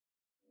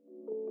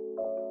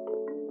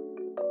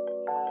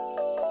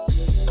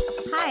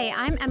Hi,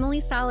 I'm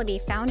Emily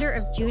Solaby, founder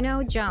of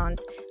Juno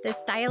Jones, the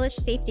stylish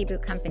safety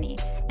boot company,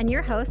 and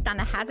your host on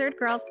the Hazard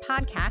Girls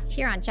podcast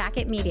here on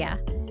Jacket Media.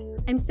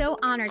 I'm so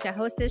honored to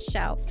host this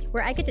show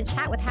where I get to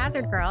chat with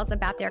Hazard Girls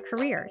about their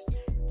careers.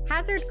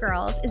 Hazard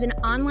Girls is an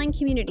online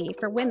community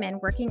for women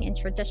working in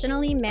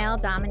traditionally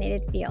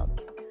male-dominated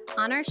fields.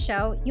 On our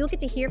show, you'll get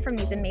to hear from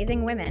these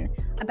amazing women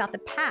about the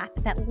path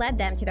that led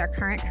them to their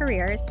current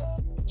careers,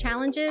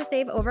 challenges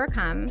they've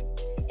overcome,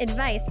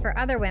 advice for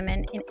other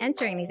women in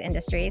entering these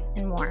industries,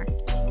 and more.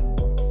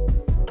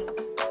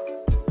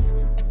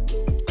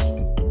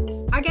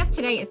 Our guest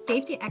today is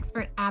safety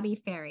expert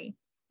Abby Ferri.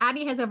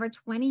 Abby has over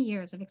 20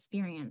 years of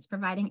experience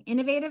providing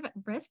innovative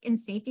risk and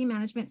safety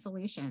management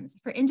solutions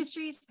for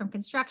industries from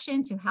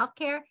construction to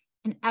healthcare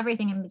and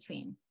everything in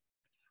between.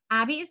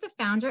 Abby is the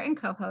founder and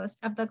co-host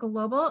of the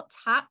global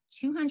top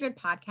 200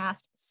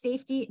 podcast,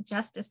 Safety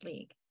Justice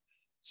League.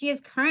 She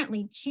is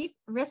currently Chief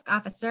Risk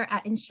Officer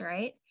at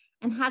Insurate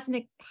and has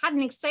had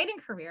an exciting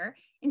career,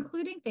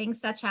 including things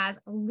such as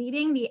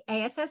leading the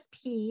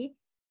ASSP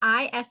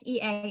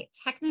ISEA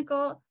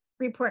Technical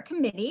Report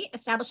Committee,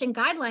 establishing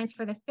guidelines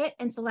for the fit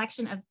and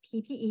selection of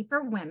PPE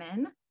for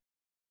women,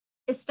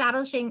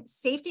 establishing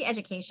safety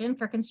education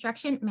for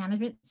construction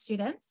management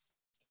students,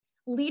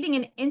 leading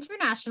an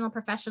International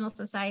Professional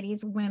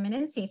Society's Women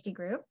in Safety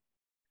group,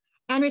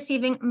 and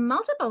receiving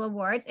multiple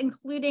awards,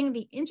 including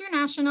the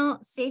International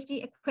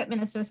Safety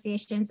Equipment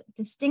Association's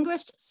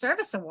Distinguished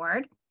Service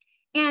Award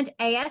and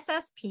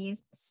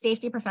ASSP's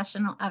Safety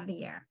Professional of the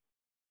Year.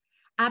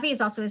 Abby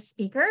is also a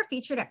speaker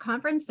featured at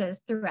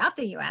conferences throughout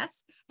the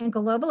US and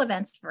global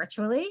events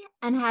virtually,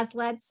 and has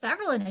led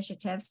several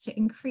initiatives to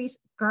increase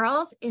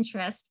girls'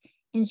 interest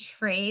in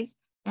trades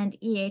and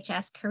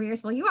EHS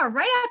careers. Well, you are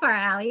right up our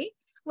alley.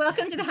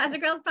 Welcome to the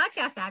Hazard Girls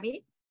podcast,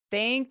 Abby.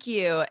 Thank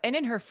you. And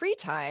in her free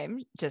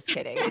time, just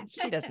kidding.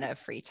 She doesn't have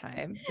free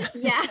time.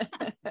 Yeah.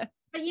 But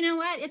you know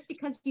what? It's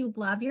because you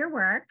love your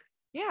work.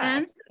 Yeah.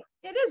 And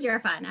it is your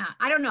fun.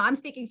 I don't know. I'm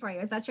speaking for you.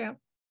 Is that true?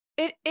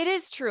 It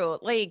is true.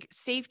 Like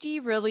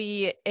safety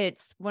really,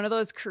 it's one of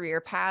those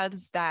career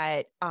paths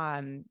that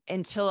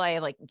until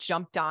I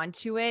jumped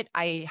onto it,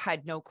 I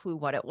had no clue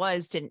what it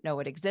was, didn't know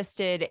it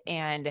existed.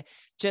 And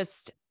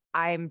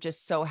I'm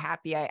just so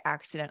happy I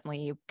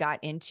accidentally got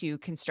into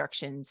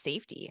construction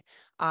safety.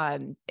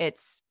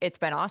 It's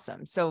been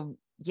awesome. So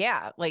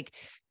yeah,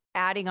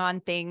 adding on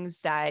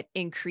things that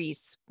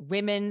increase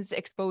women's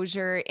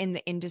exposure in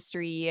the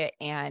industry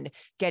and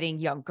getting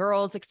young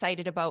girls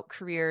excited about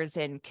careers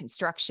in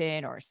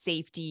construction or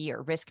safety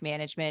or risk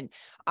management.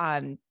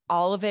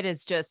 All of it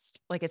is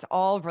just it's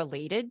all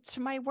related to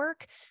my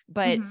work,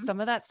 but some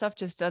of that stuff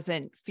just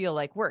doesn't feel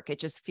like work. It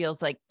just feels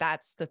like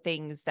that's the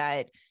things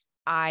that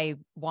I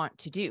want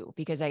to do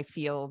because I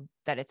feel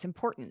that it's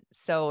important.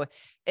 So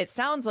it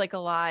sounds like a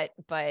lot,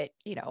 but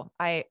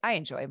I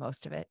enjoy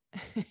most of it.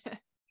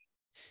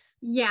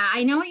 Yeah,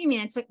 I know what you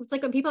mean. It's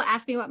like when people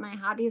ask me what my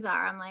hobbies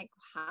are, I'm like,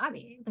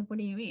 hobby? Like, what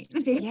do you mean?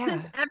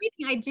 Because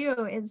everything I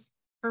do is,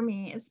 for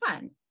me, is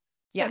fun.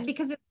 So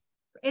because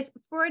it's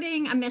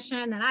forwarding a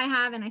mission that I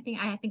have, and I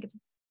think I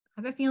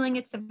have a feeling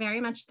it's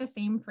very much the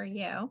same for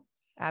you.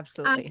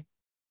 Absolutely.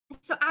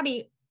 So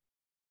Abby,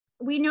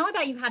 we know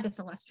that you've had this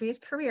illustrious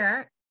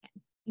career,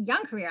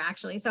 young career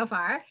actually so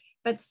far,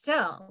 but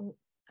still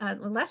an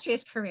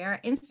illustrious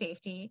career in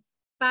safety.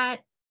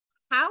 But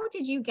how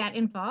did you get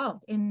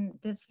involved in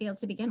this field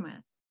to begin with?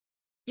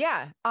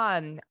 Yeah.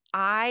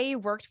 I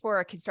worked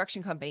for a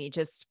construction company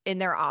just in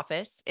their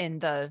office in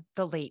the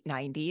late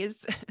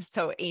 90s.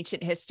 So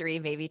ancient history,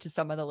 maybe to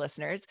some of the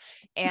listeners.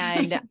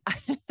 And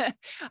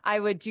I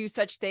would do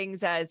such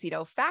things as,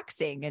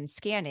 faxing and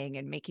scanning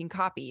and making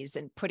copies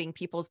and putting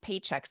people's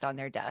paychecks on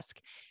their desk.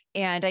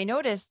 And I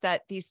noticed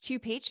that these two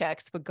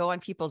paychecks would go on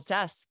people's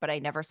desks, but I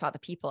never saw the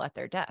people at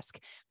their desk,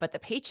 but the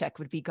paycheck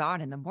would be gone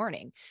in the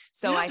morning.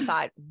 So I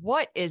thought,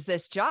 what is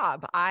this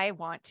job? I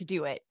want to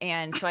do it.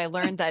 And so I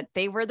learned that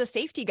they were the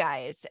safety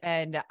guys,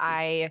 and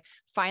I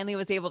finally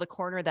was able to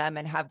corner them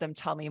and have them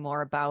tell me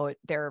more about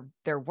their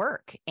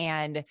work.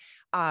 And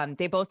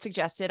they both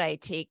suggested I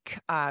take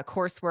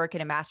coursework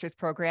in a master's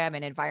program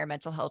in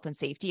environmental health and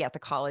safety at the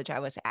college I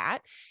was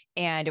at.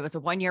 And it was a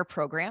 1-year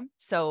program.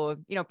 So,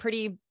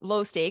 pretty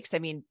low stakes. I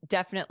mean,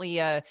 definitely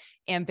a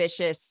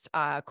ambitious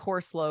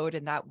course load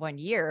in that 1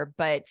 year,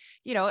 but,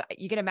 you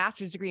get a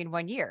master's degree in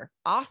 1 year.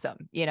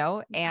 Awesome.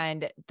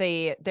 And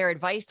their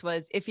advice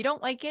was, if you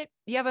don't like it,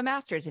 you have a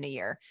master's in a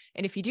year.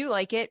 And if you do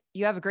like it,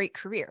 you have a great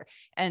career.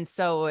 And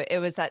so it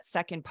was that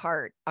second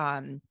part.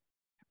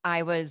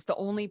 I was the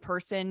only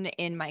person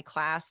in my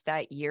class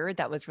that year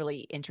that was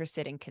really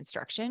interested in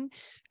construction.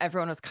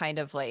 Everyone was kind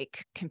of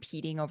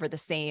competing over the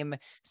same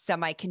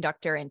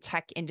semiconductor and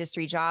tech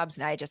industry jobs.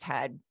 And I just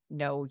had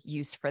no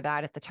use for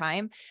that at the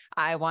time.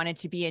 I wanted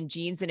to be in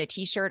jeans and a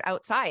t-shirt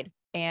outside.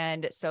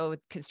 And so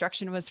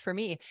construction was for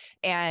me.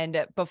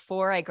 And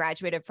before I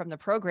graduated from the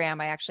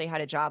program, I actually had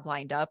a job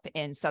lined up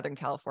in Southern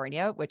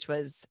California, which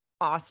was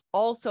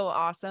also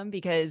awesome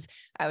because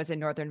I was in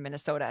Northern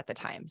Minnesota at the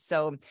time.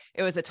 So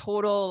it was a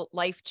total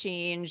life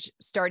change,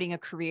 starting a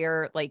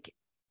career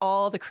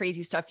all the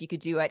crazy stuff you could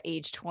do at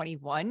age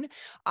 21,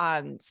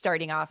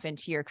 starting off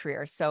into your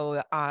career.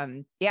 So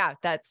yeah,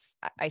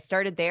 I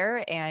started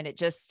there and it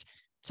just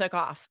took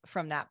off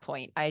from that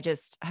point. I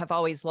just have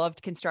always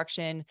loved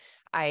construction.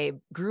 I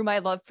grew my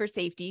love for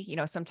safety.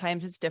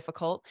 Sometimes it's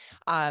difficult,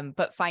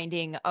 but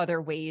finding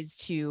other ways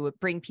to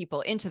bring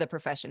people into the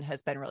profession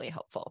has been really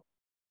helpful.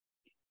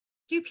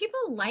 Do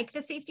people like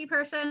the safety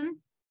person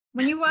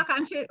when you walk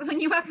onto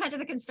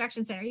the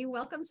construction site? Are you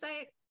welcome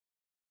site?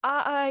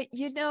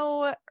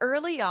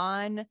 Early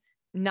on,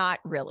 not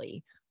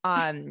really.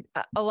 A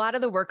lot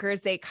of the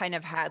workers, they kind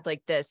of had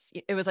like this,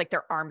 it was like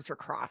their arms were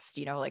crossed,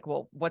 like,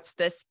 well, what's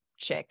this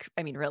chick?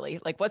 I mean, really,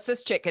 like, what's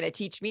this chick going to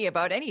teach me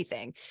about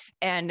anything?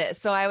 And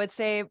so I would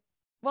say,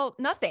 well,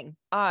 nothing.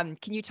 Can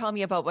you tell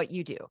me about what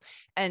you do?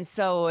 And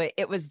so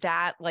it was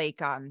that like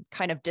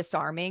kind of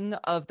disarming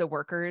of the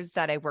workers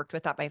that I worked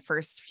with at my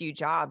first few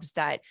jobs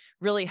that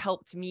really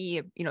helped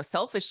me,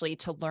 selfishly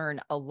to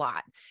learn a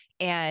lot.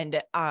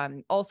 And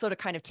also to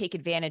kind of take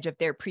advantage of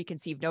their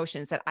preconceived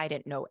notions that I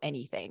didn't know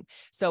anything.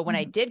 So when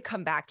I did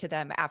come back to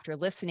them after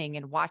listening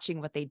and watching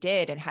what they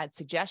did and had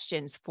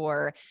suggestions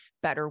for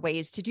better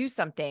ways to do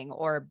something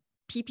or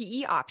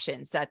PPE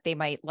options that they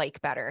might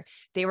like better,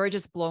 they were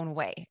just blown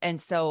away. And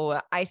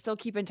so I still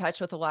keep in touch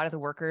with a lot of the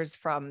workers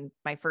from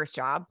my first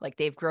job. Like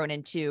they've grown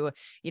into,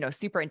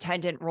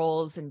 superintendent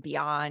roles and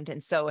beyond.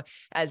 And so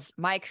as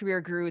my career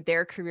grew,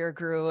 their career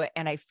grew.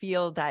 And I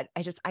feel that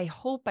I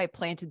hope I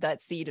planted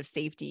that seed of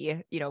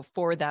safety,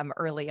 for them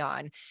early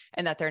on,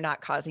 and that they're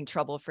not causing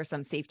trouble for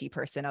some safety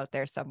person out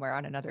there somewhere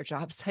on another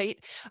job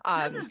site.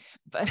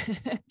 But,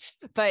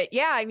 but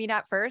yeah, I mean,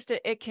 at first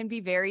it can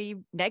be very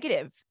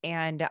negative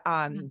and,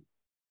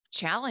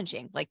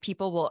 challenging. Like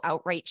people will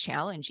outright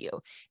challenge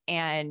you.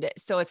 And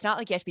so it's not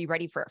like you have to be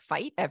ready for a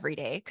fight every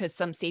day, because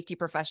some safety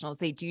professionals,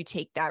 they do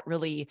take that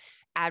really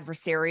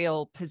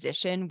adversarial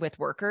position with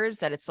workers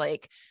that it's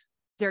like,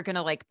 they're going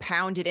to like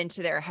pound it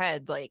into their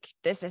head. Like,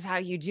 this is how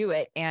you do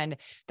it. And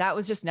that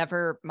was just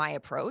never my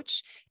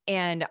approach.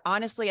 And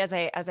honestly, as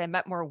I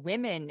met more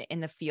women in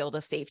the field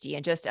of safety,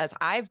 and just as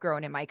I've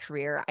grown in my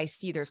career, I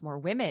see there's more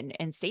women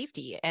in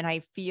safety. And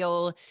I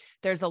feel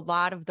there's a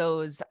lot of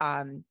those,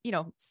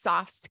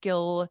 soft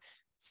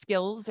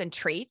skills and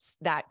traits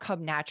that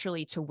come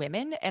naturally to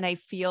women. And I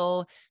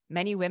feel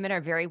many women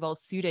are very well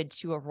suited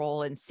to a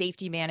role in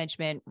safety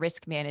management,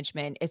 risk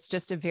management. It's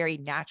just a very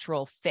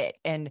natural fit.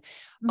 And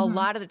a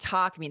lot of the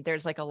talk, I mean,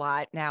 there's like a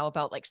lot now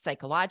about like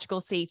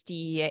psychological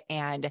safety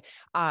and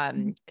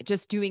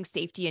just doing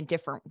safety in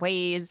different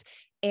ways.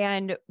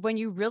 And when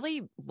you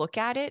really look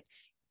at it,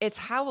 it's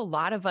how a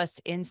lot of us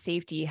in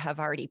safety have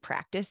already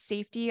practiced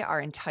safety our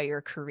entire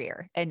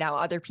career. And now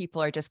other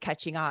people are just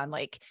catching on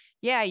like,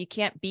 yeah, you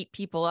can't beat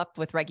people up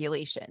with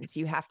regulations.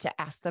 You have to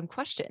ask them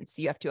questions.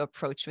 You have to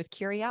approach with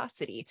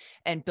curiosity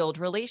and build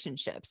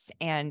relationships.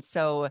 And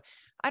so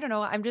I don't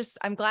know,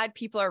 I'm glad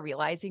people are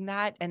realizing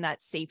that, and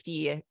that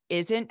safety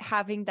isn't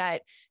having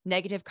that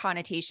negative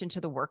connotation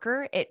to the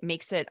worker. It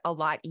makes it a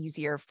lot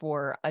easier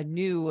for a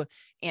new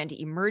and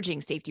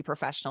emerging safety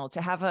professional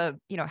to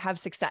have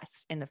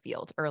success in the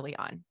field early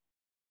on.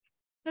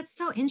 That's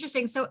so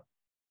interesting. So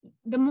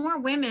the more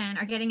women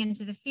are getting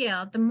into the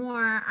field, the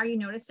more are you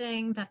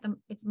noticing that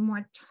it's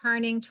more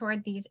turning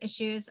toward these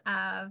issues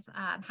of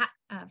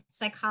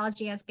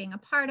psychology as being a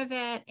part of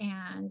it,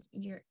 and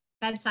your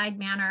bedside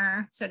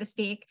manner, so to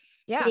speak,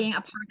 being a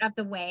part of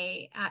the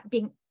way,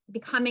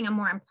 becoming a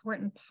more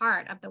important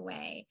part of the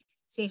way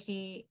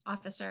safety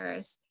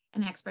officers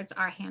and experts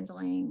are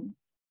handling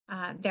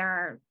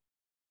their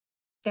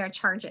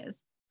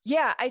charges?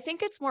 Yeah, I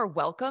think it's more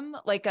welcome,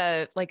 like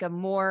a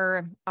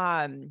more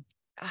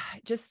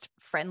just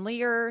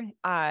friendlier,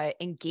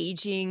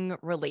 engaging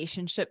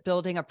relationship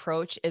building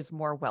approach is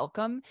more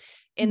welcome.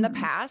 In the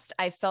past,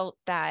 I felt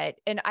that,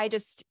 and I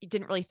just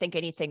didn't really think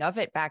anything of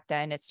it back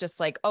then. It's just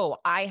like, oh,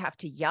 I have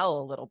to yell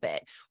a little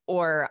bit.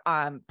 Or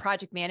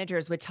project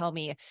managers would tell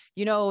me,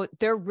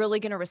 they're really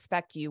going to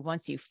respect you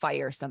once you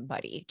fire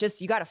somebody.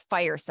 You got to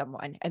fire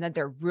someone, and then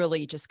they're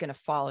really just going to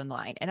fall in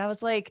line. And I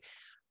was like,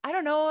 I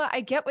don't know.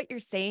 I get what you're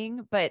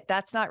saying, but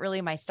that's not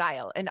really my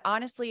style. And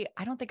honestly,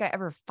 I don't think I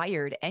ever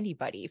fired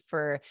anybody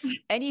for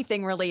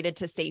anything related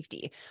to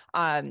safety.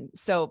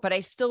 But I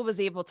still was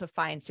able to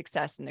find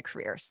success in the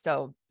career.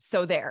 So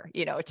there,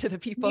 to the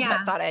people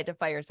that thought I had to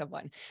fire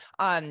someone.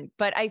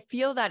 But I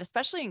feel that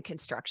especially in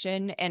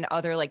construction and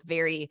other like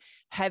very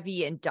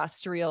heavy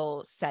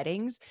industrial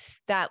settings,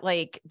 that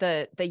like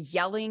the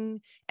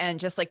yelling and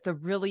just like the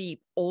really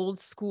old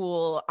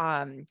school,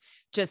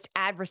 just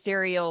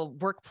adversarial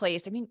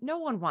workplace. I mean, no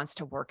one wants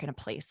to work in a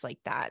place like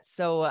that.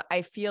 So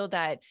I feel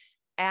that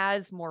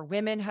as more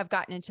women have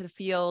gotten into the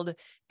field,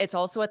 it's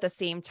also at the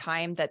same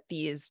time that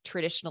these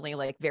traditionally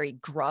like very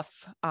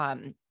gruff,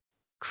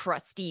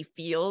 crusty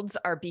fields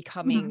are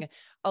becoming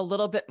a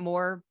little bit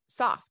more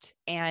soft,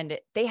 and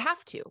they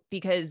have to,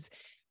 because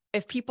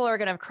if people are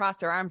going to cross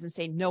their arms and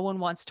say no one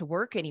wants to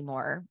work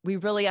anymore, we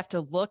really have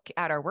to look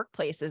at our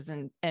workplaces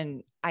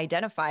and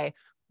identify,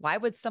 why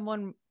would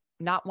someone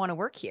not want to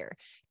work here.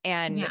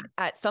 And Yeah.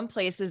 at some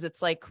places,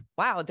 it's like,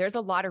 wow, there's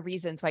a lot of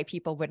reasons why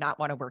people would not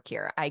want to work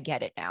here. I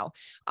get it now.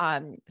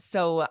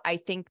 So I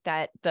think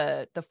that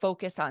the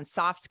focus on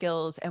soft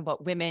skills and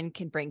what women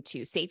can bring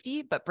to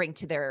safety, but bring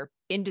to their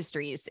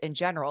industries in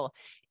general,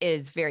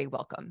 is very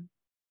welcome.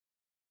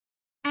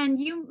 And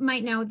you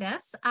might know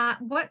this.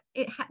 What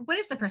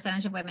is the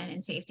percentage of women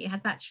in safety?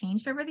 Has that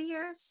changed over the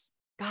years?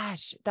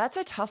 Gosh, that's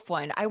a tough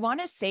one. I want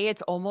to say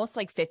it's almost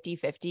like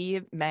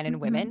 50-50 men and Mhm.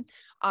 women.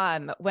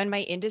 When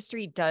my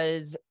industry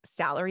does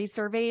salary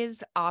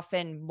surveys,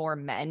 often more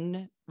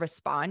men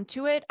respond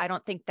to it. I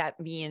don't think that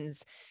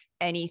means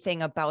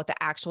anything about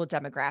the actual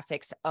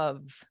demographics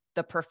of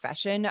the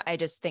profession. I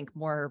just think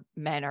more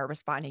men are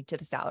responding to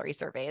the salary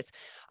surveys.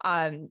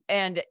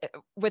 And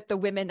with the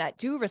women that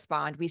do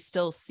respond, we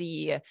still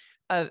see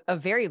a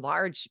very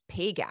large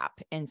pay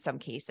gap in some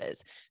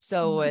cases.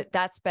 So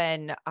that's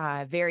been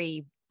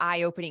very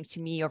eye-opening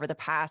to me over the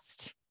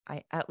past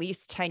at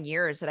least 10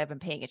 years that I've been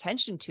paying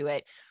attention to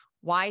it.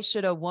 Why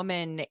should a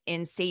woman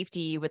in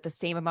safety with the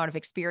same amount of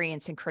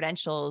experience and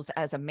credentials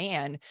as a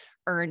man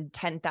earn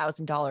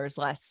 $10,000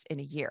 less in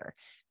a year?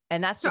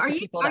 And that's So just the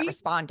people that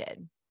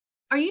responded.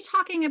 are you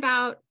talking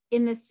about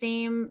within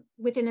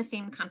the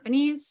same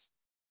companies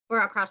or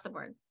across the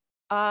board?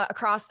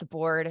 Across the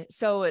board.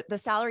 So the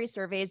salary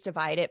surveys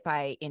divide it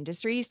by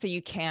industry, so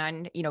you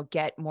can,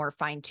 get more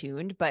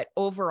fine-tuned. But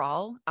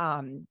overall,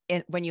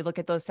 when you look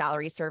at those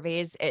salary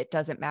surveys, it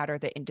doesn't matter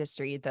the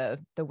industry.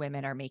 The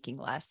women are making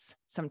less.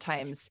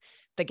 Sometimes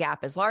the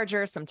gap is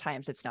larger.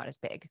 Sometimes it's not as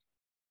big.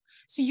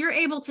 So you're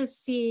able to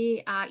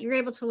see, you're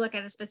able to look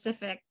at a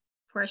specific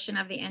portion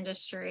of the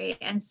industry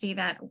and see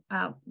that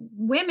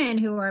women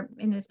who are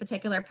in this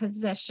particular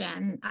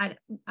position, I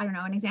don't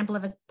know, an example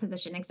of a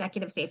position,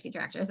 executive safety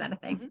director, is that a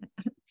thing?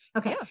 Mm-hmm.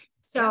 Okay. Yeah.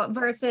 So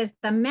versus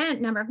the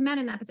number of men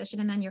in that position,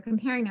 and then you're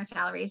comparing their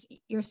salaries,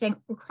 you're saying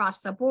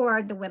across the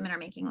board, the women are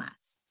making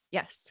less.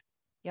 Yes.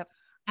 Yep.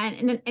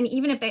 And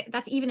even if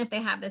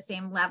they have the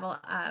same level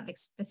of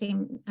the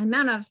same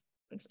amount of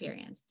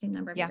experience, same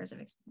number of years of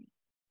experience.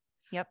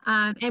 Yep.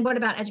 And what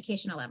about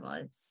educational level?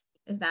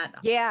 Is that?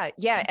 Yeah.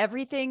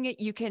 Everything,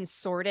 you can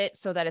sort it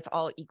so that it's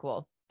all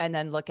equal and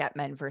then look at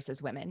men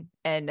versus women.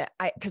 And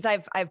because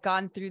I've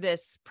gone through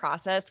this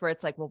process where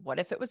it's like, well, what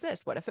if it was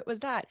this? What if it was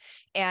that?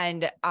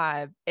 And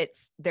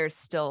there's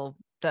still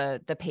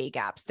the pay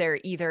gaps. They're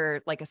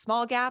either like a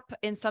small gap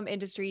in some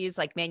industries,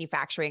 like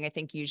manufacturing, I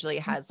think usually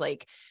has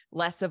like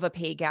less of a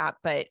pay gap,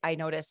 but I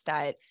noticed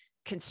that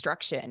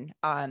construction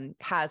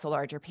has a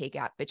larger pay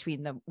gap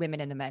between the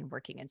women and the men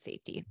working in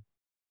safety.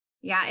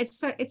 Yeah,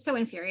 it's so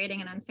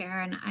infuriating and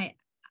unfair.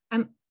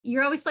 And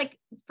you're always like,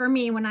 for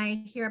me, when I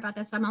hear about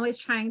this, I'm always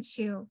trying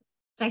to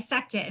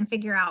dissect it and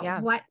figure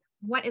out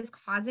what is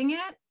causing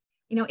it.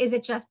 Is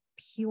it just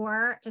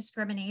pure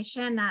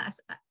discrimination that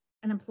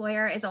an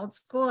employer is old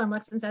school and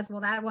looks and says,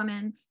 well, that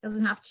woman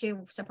doesn't have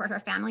to support her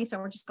family, so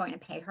we're just going to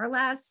pay her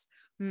less?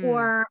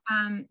 Or,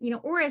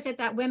 or is it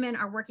that women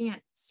are working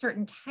at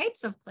certain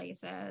types of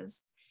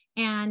places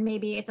and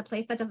maybe it's a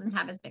place that doesn't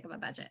have as big of a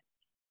budget?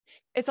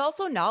 It's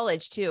also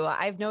knowledge too.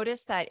 I've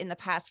noticed that in the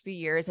past few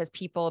years, as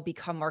people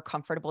become more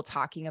comfortable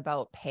talking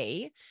about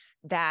pay,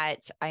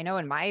 that I know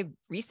in my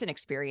recent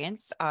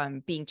experience,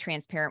 being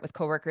transparent with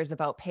coworkers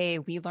about pay,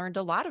 we learned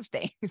a lot of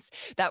things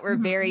that were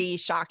very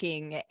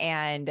shocking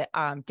and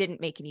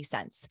didn't make any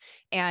sense.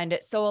 And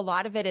so a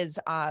lot of it is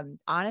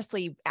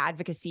honestly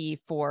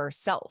advocacy for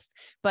self.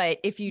 But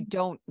if you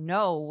don't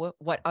know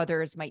what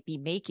others might be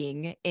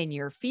making in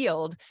your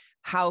field,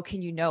 how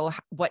can you know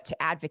what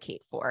to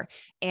advocate for?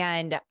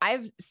 And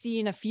I've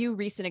seen a few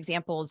recent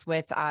examples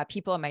with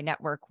people in my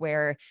network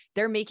where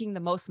they're making the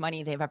most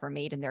money they've ever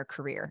made in their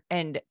career.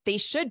 And they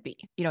should be,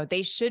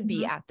 they should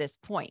be at this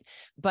point.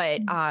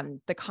 But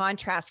the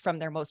contrast from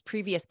their most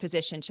previous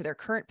position to their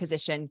current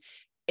position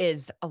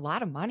is a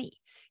lot of money.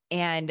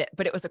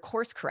 But it was a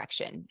course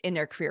correction in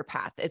their career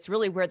path. It's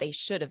really where they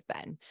should have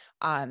been.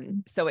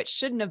 So it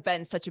shouldn't have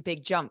been such a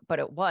big jump, but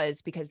it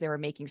was because they were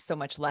making so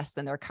much less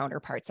than their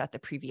counterparts at the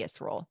previous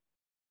role.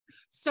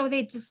 So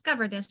they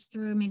discovered this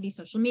through maybe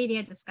social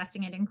media,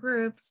 discussing it in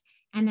groups,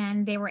 and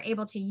then they were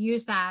able to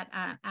use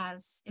that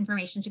as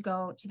information to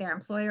go to their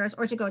employers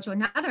or to go to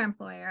another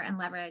employer and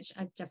leverage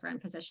a different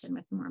position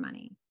with more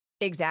money.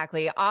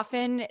 Exactly.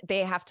 Often they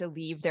have to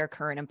leave their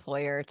current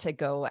employer to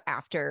go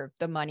after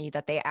the money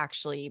that they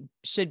actually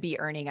should be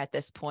earning at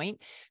this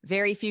point.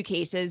 Very few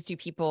cases do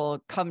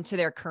people come to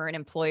their current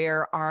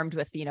employer armed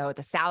with, the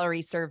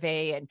salary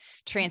survey and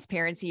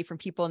transparency from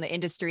people in the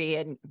industry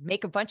and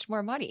make a bunch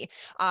more money.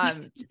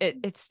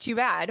 It's too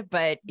bad,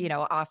 but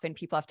often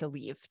people have to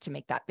leave to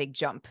make that big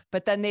jump,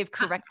 but then they've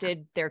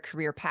corrected their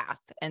career path.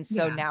 And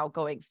so now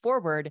going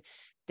forward,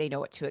 they know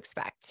what to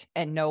expect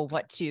and know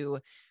what to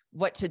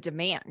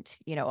demand,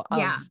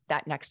 of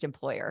that next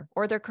employer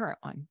or their current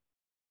one.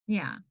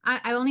 Yeah.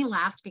 I only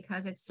laughed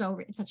because it's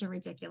such a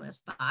ridiculous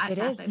thought. It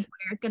is. The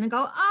employer is going to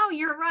go, oh,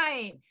 you're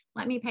right.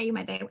 Let me pay you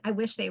my day. I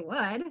wish they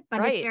would,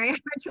 but it's very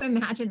hard to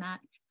imagine that.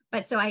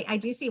 But so I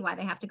do see why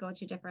they have to go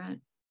to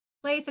different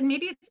place, and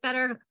maybe it's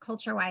better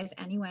culture wise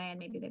anyway, and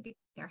maybe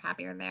they're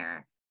happier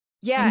there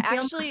Yeah, and feel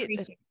more actually,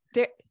 appreciated.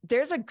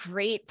 there's a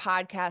great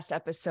podcast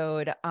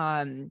episode,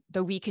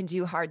 the We Can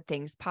Do Hard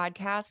Things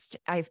podcast.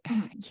 I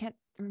can't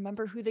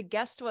remember who the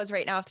guest was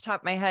right now off the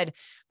top of my head,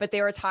 but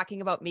they were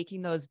talking about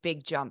making those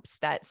big jumps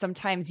that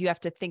sometimes you have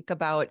to think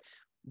about,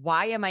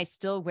 why am I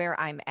still where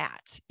I'm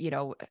at? You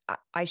know,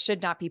 I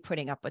should not be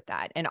putting up with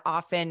that. And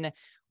often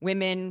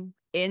women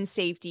in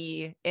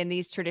safety in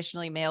these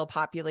traditionally male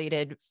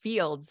populated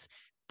fields,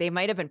 they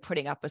might have been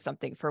putting up with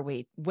something for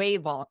way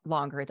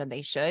longer than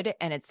they should.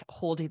 And it's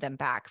holding them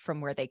back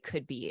from where they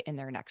could be in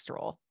their next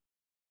role.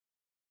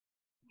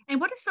 And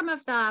what are some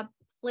of the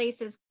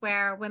places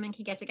where women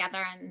can get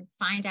together and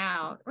find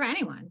out, or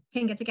anyone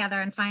can get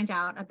together and find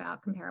out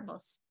about comparable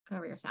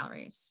career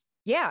salaries?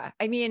 Yeah.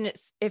 I mean,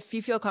 if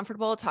you feel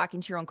comfortable talking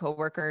to your own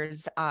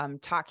coworkers,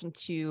 talking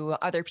to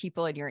other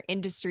people in your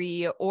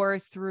industry, or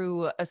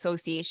through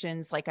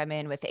associations like I'm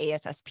in with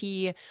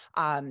ASSP,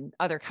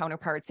 other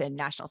counterparts in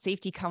National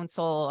Safety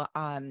Council,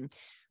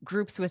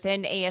 groups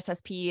within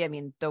ASSP. I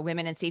mean, the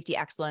Women in Safety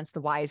Excellence,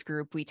 the WISE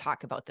group, we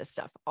talk about this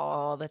stuff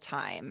all the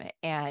time.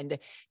 And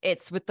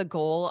it's with the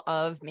goal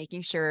of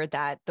making sure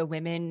that the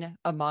women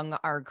among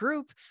our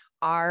group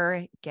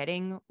are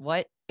getting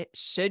what it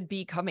should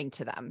be coming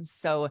to them.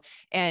 So,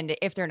 and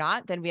if they're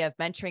not, then we have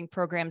mentoring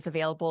programs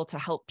available to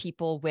help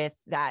people with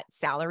that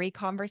salary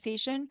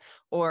conversation,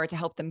 or to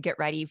help them get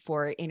ready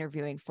for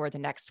interviewing for the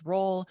next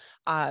role.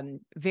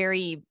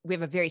 We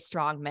have a very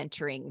strong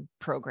mentoring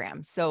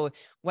program. So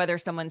whether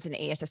someone's in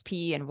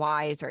ASSP and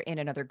WISE, or in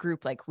another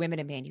group like Women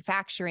in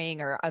Manufacturing,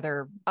 or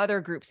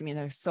other groups, I mean,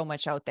 there's so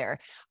much out there.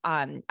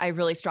 I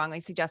really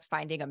strongly suggest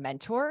finding a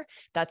mentor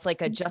that's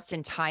like a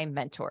just-in-time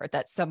mentor,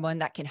 that's someone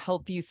that can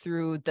help you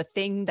through the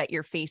thing that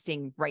you're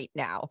facing right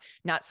now.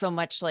 Not so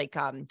much like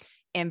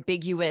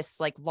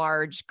ambiguous, like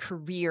large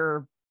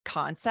career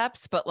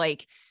concepts, but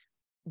like,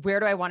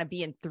 where do I want to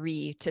be in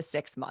 3 to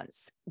 6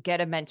 months?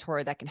 Get a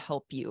mentor that can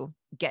help you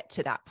get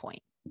to that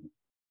point.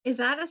 Is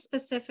that a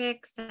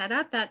specific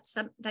setup that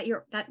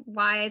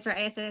WISE or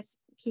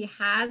ASSP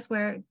has,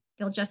 where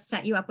they'll just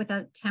set you up with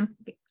a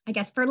I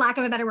guess for lack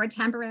of a better word,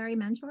 temporary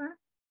mentor?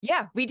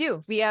 Yeah, we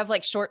do. We have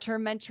like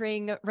short-term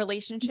mentoring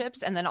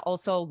relationships, and then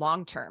also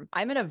long-term.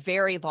 I'm in a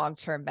very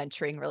long-term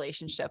mentoring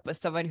relationship with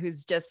someone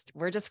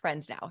we're just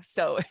friends now.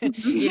 So,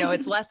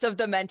 it's less of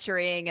the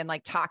mentoring and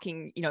like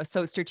talking,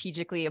 so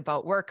strategically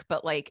about work,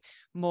 but like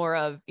more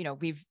of,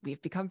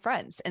 we've become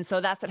friends. And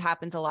so that's what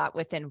happens a lot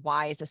within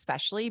WISE,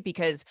 especially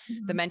because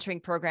the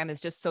mentoring program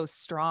is just so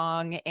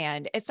strong.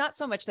 And it's not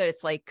so much that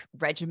it's like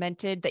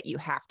regimented that you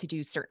have to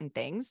do certain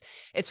things.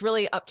 It's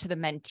really up to the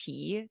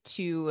mentee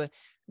to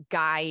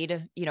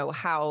guide,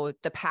 how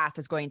the path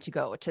is going to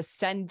go, to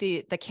send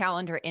the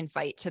calendar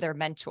invite to their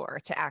mentor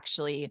to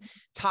actually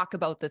talk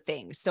about the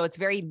things. So it's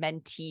very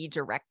mentee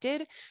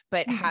directed,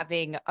 but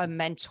having a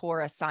mentor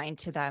assigned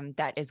to them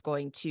that is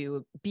going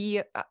to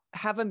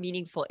have a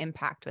meaningful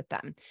impact with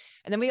them.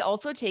 And then we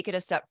also take it a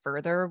step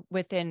further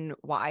within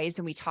WISE,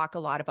 and we talk a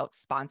lot about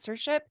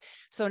sponsorship.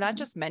 So not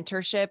just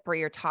mentorship, where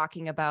you're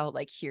talking about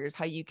like, here's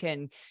how you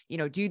can,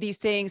 do these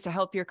things to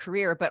help your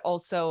career, but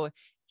also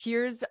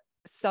here's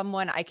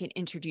someone I can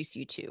introduce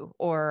you to,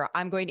 or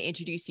I'm going to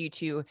introduce you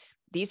to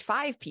these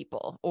 5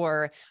 people,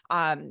 or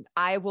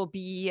I will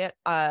be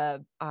a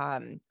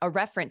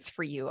reference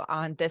for you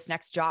on this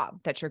next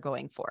job that you're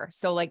going for.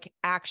 So like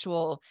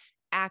actual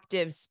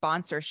active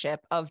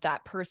sponsorship of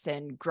that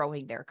person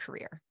growing their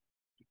career.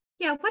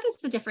 Yeah. What is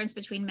the difference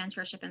between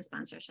mentorship and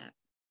sponsorship?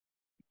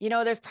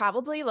 There's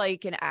probably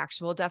like an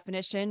actual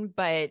definition,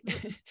 but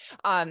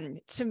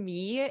to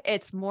me,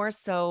 it's more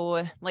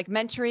so like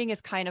mentoring is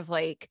kind of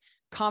like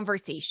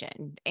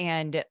conversation.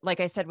 And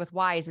like I said, with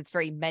WISE, it's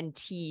very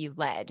mentee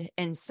led.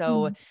 And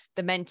so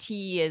the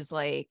mentee is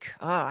like,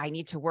 oh, I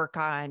need to work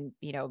on,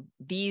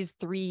 these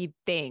 3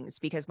 things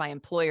because my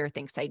employer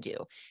thinks I do.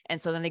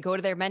 And so then they go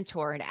to their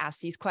mentor and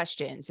ask these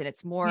questions. And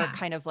it's more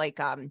kind of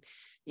like,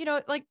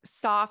 like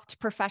soft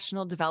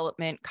professional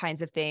development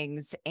kinds of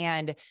things.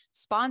 And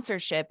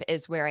sponsorship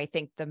is where I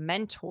think the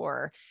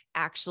mentor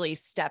actually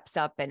steps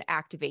up and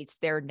activates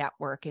their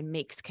network and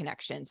makes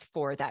connections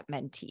for that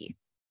mentee.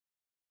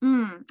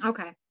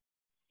 Okay.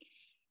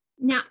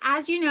 Now,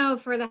 as you know,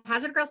 for the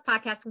Hazard Girls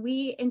podcast,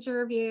 we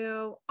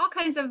interview all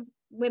kinds of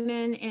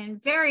women in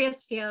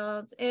various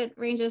fields. It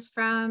ranges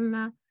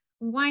from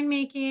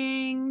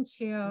winemaking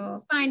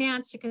to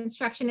finance to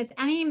construction. It's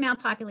any male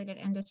populated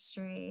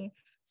industry.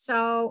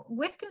 So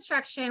with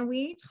construction,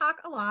 we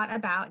talk a lot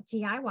about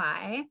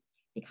DIY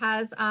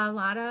because a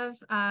lot of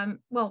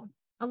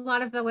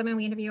the women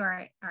we interview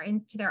are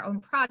into their own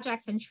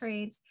projects and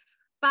trades.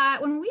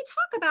 But when we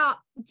talk about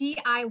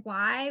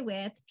DIY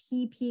with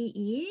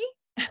PPE,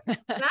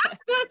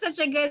 that's not such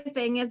a good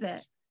thing, is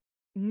it?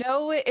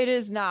 No, it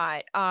is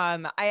not.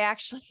 I'm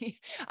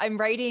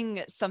writing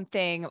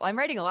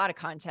a lot of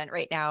content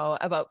right now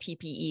about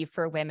PPE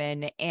for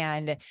women.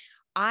 And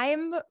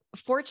I'm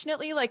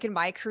fortunately, like in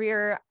my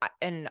career,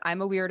 and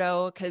I'm a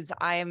weirdo because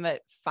I'm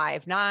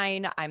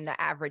 5'9". I'm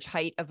the average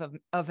height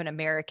of an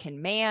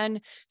American man.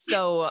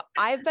 So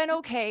I've been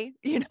okay,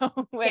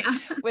 with Yeah.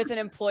 with an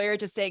employer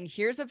just saying,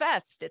 here's a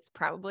vest. It's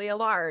probably a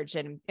large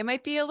and it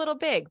might be a little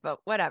big, but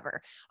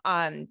whatever.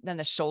 Then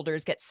the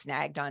shoulders get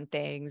snagged on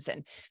things.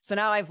 And so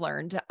now I've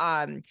learned.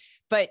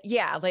 But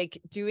yeah, like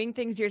doing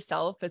things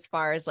yourself as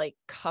far as like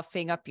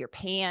cuffing up your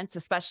pants,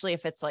 especially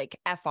if it's like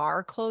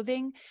FR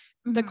clothing.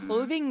 The Mhm.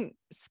 clothing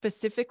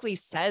specifically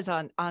says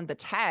on the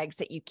tags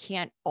that you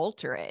can't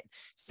alter it.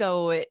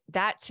 So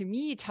that to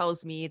me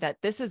tells me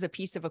that this is a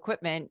piece of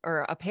equipment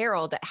or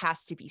apparel that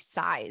has to be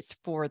sized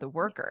for the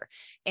worker.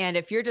 And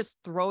if you're just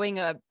throwing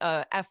a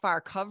FR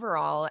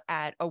coverall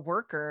at a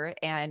worker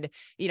and,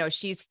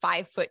 she's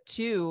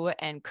 5'2"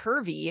 and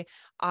curvy,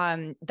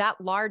 that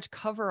large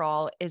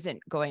coverall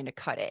isn't going to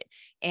cut it.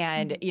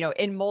 And, Mhm.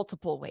 in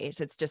multiple ways,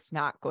 it's just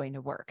not going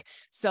to work.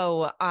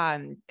 So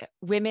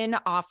women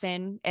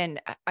often,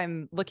 and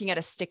I'm looking at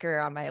a sticker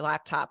on my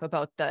laptop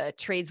about the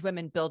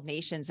Tradeswomen Build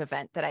Nations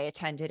event that I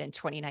attended in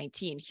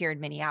 2019 here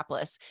in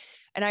Minneapolis.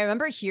 And I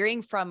remember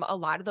hearing from a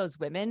lot of those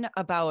women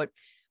about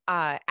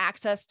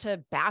access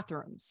to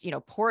bathrooms,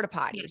 porta Yeah.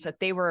 potties, that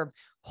they were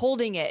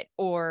holding it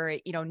or,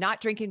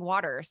 not drinking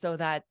water so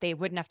that they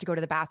wouldn't have to go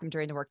to the bathroom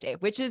during the workday,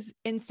 which is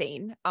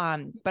insane.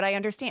 But I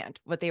understand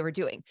what they were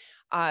doing.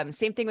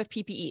 Same thing with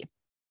PPE.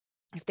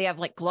 If they have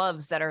like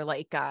gloves that are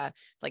like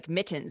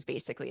mittens,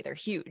 basically, they're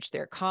huge,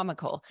 they're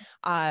comical.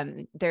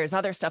 There's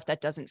other stuff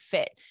that doesn't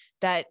fit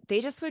that they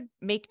just would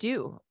make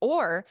do.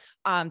 Or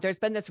there's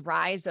been this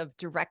rise of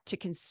direct to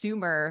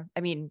consumer. I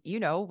mean,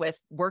 with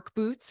work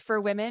boots for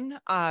women.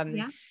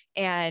 Yeah.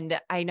 And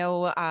I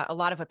know a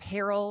lot of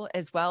apparel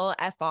as well,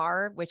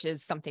 FR, which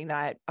is something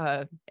that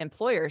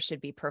employers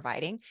should be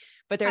providing.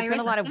 But there's Fire been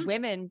a lot of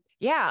resistant. women,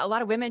 a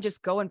lot of women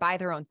just go and buy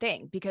their own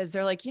thing because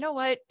they're like, you know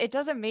what, it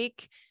doesn't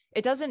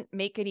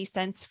make any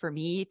sense for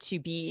me to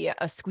be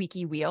a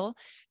squeaky wheel.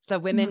 The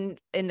Mhm. women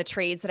in the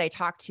trades that I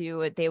talked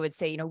to, they would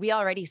say, we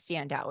already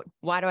stand out.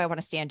 Why do I want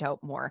to stand out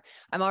more?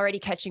 I'm already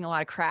catching a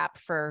lot of crap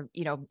for,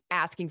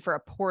 asking for a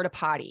porta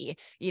potty,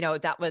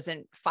 that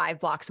wasn't 5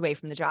 blocks away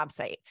from the job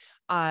site.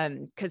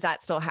 Because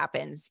that still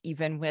happens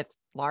even with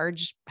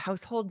large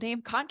household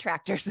name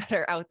contractors that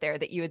are out there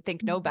that you would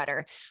think know Mhm.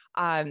 better.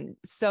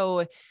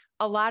 So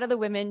a lot of the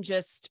women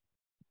just,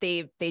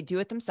 they do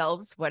it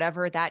themselves,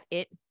 whatever that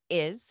it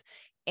is.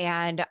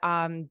 And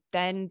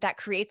then that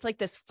creates like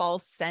this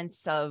false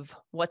sense of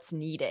what's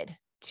needed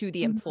to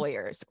the Mhm.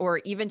 employers or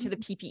even to the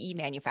Mhm. PPE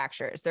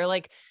manufacturers. They're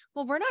like,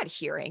 well, we're not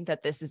hearing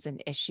that this is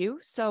an issue.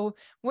 So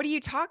what are you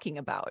talking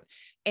about?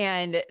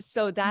 And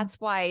so that's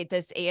why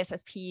this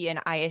ASSP and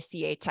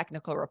ISCA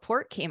technical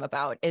report came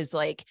about, is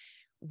like,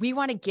 we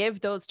want to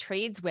give those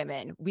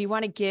tradeswomen, we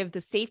want to give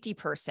the safety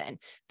person,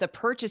 the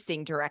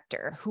purchasing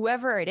director,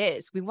 whoever it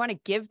is, we want to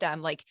give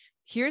them like,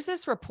 here's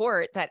this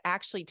report that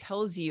actually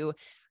tells you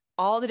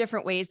all the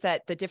different ways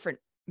that the different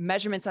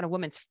measurements on a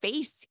woman's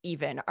face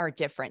even are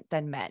different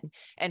than men,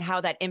 and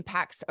how that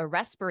impacts a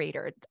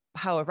respirator,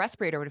 how a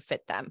respirator would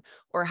fit them,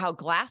 or how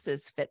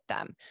glasses fit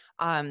them.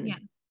 Yeah.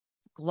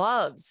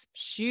 Gloves,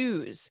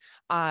 shoes,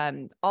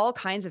 all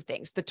kinds of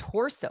things, the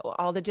torso,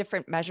 all the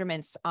different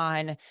measurements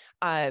on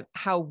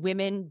how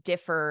women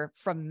differ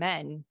from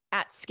men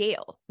at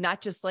scale,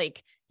 not just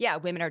like,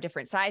 women are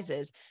different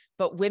sizes,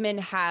 but women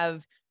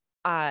have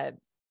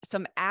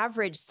some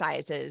average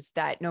sizes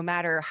that no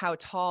matter how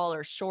tall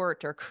or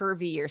short or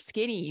curvy or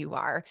skinny you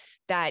are,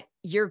 that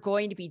you're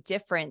going to be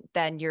different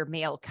than your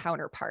male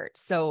counterpart.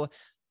 So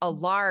a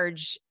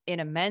large in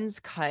a men's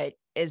cut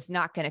is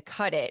not going to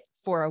cut it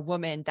for a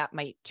woman that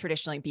might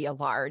traditionally be a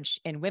large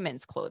in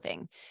women's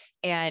clothing.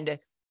 And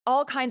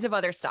all kinds of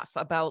other stuff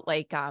about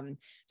like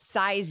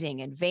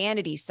sizing and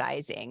vanity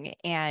sizing.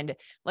 And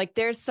like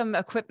there's some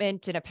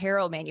equipment and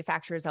apparel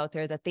manufacturers out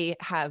there that they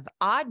have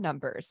odd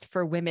numbers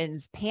for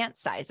women's pant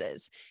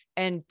sizes.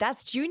 And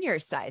that's junior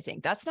sizing.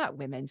 That's not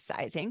women's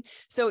sizing.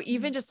 So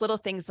even just little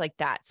things like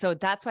that. So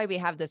that's why we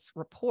have this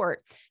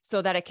report,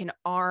 so that it can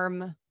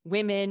arm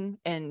women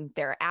and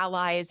their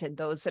allies and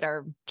those that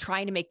are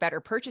trying to make better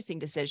purchasing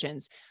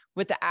decisions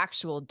with the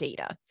actual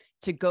data,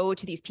 to go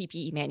to these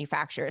PPE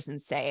manufacturers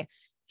and say,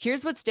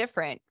 here's what's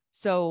different.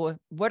 So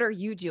what are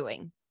you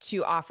doing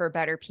to offer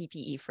better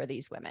PPE for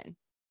these women?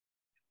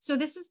 So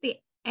this is the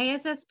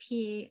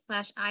ASSP/ISEA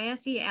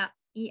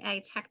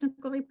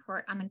technical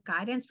report on the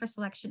guidance for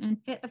selection and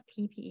fit of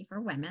PPE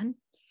for women.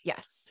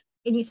 Yes.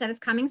 And you said it's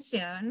coming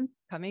soon.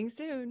 Coming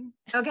soon.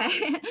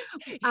 Okay.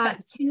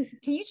 Yes. Can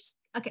you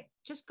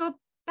just go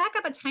back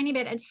up a tiny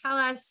bit and tell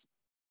us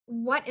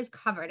what is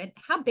covered and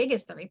how big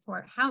is the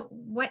report?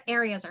 What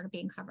areas are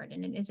being covered?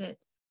 And is it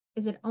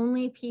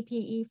only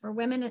PPE for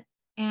women?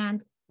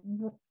 And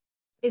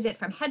is it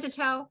from head to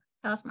toe?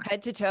 Tell us more.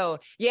 Head to toe.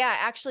 Yeah,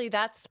 actually,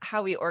 that's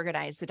how we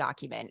organize the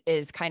document,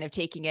 is kind of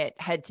taking it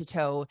head to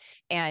toe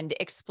and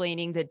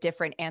explaining the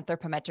different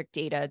anthropometric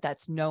data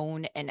that's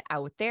known and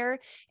out there.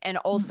 And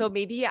also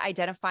maybe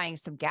identifying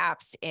some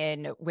gaps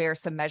in where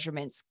some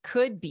measurements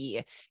could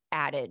be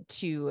added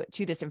to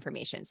this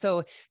information.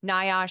 So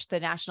NIOSH, the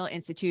National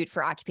Institute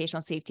for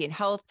Occupational Safety and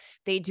Health,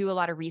 they do a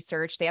lot of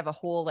research. They have a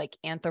whole like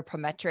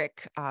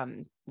anthropometric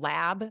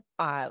lab,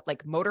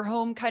 like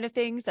motorhome kind of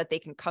things that they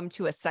can come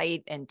to a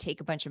site and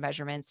take a bunch of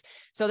measurements.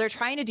 So they're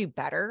trying to do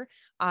better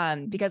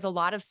because a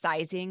lot of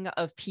sizing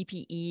of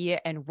PPE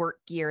and work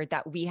gear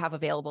that we have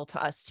available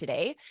to us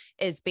today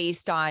is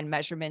based on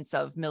measurements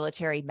of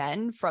military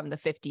men from the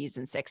 50s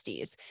and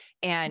 60s.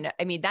 And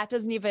I mean, that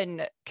doesn't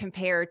even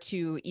compare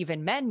to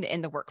even men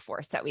in the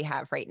workforce that we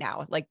have right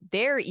now. Like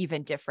they're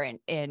even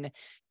different in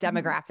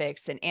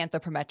demographics and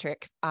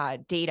anthropometric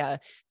data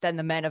than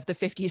the men of the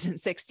 50s and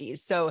 60s.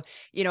 So,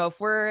 you know, if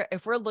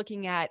we're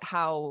looking at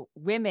how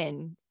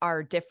women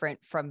are different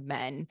from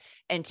men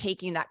and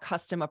taking that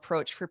custom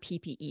approach for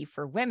PPE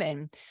for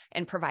women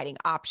and providing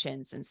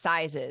options and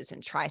sizes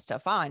and try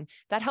stuff on,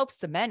 that helps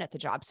the men at the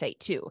job site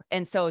too.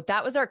 And so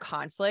that was our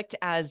conflict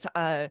as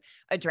a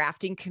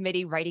drafting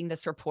committee writing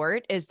this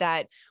report, is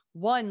that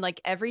one, like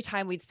every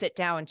time we'd sit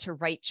down to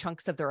write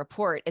chunks of the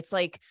report, it's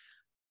like,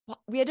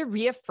 we had to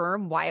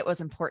reaffirm why it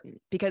was important,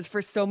 because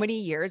for so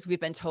many years we've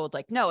been told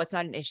like, no, it's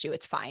not an issue,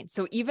 it's fine.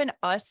 So even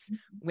us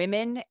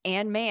women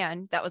and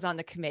man that was on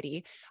the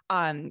committee,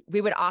 we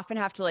would often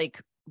have to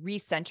like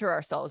recenter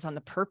ourselves on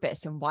the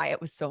purpose and why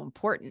it was so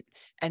important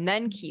and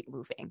then keep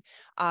moving.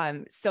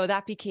 So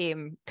that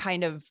became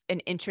kind of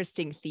an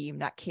interesting theme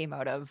that came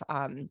out of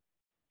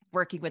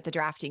working with the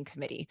drafting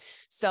committee.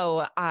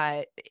 So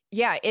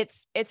yeah,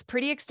 it's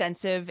pretty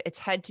extensive. It's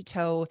head to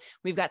toe.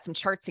 We've got some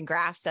charts and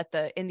graphs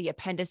in the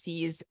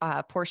appendices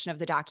portion of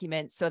the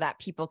document so that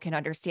people can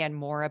understand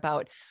more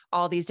about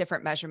all these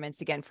different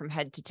measurements, again, from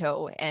head to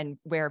toe and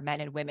where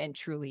men and women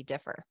truly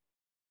differ.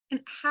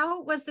 And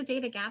how was the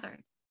data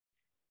gathered?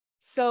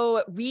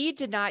 So we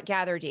did not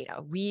gather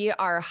data. We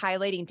are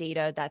highlighting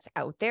data that's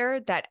out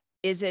there that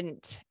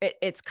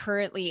it's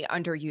currently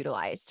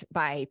underutilized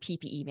by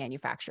PPE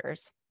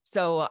manufacturers.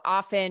 So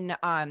often,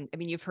 I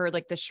mean, you've heard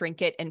like the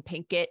shrink it and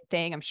pink it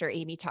thing. I'm sure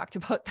Amy talked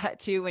about that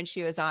too when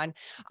she was on,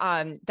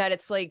 that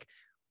it's like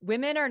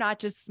women are not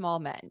just small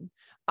men.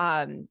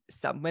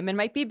 Some women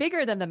might be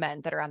bigger than the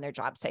men that are on their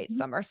job sites.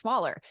 Some are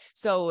smaller.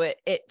 So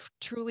it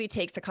truly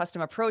takes a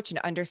custom approach and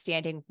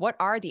understanding what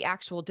are the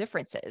actual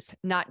differences,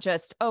 not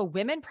just, oh,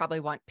 women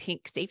probably want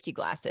pink safety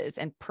glasses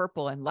and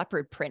purple and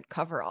leopard print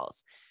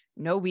coveralls.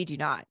 No, we do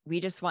not.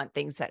 We just want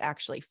things that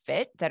actually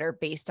fit, that are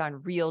based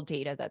on real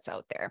data that's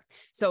out there.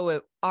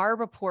 So our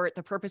report,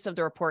 the purpose of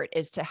the report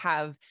is to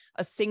have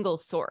a single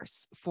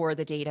source for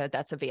the data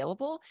that's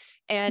available.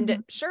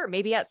 And sure,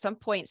 maybe at some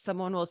point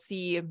someone will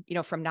see, you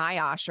know, from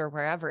NIOSH or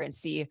wherever and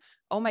see,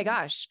 oh my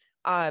gosh,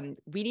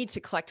 we need to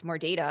collect more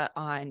data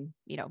on,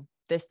 you know,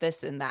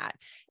 this, and that.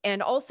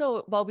 And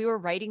also while we were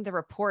writing the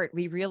report,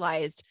 we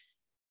realized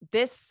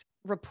this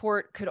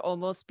report could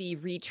almost be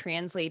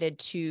retranslated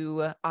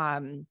to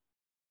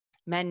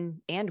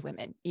men and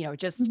women, you know,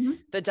 just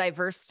the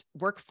diverse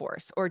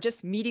workforce, or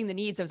just meeting the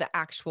needs of the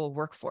actual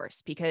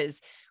workforce,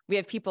 because we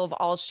have people of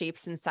all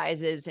shapes and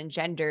sizes and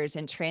genders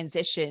and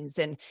transitions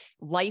and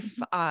life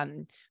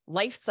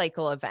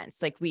cycle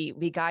events. Like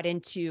we got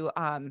into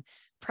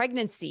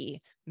pregnancy,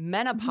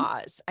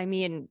 menopause. I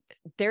mean,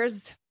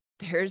 there's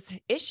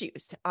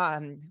issues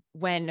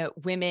when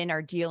women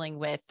are dealing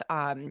with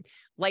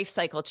life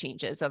cycle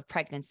changes of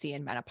pregnancy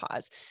and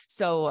menopause.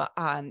 So,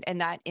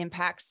 and that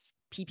impacts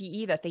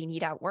PPE that they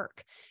need at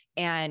work.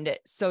 And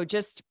so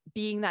just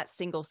being that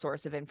single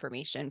source of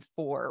information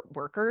for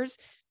workers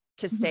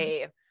to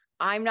say,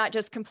 I'm not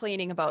just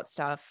complaining about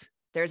stuff,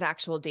 there's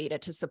actual data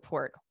to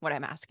support what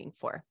I'm asking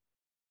for.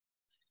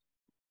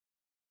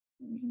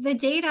 The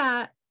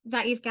data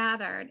that you've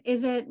gathered,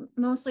 is it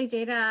mostly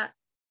data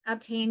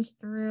obtained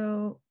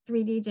through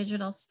 3D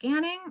digital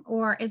scanning,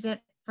 or is it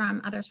from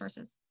other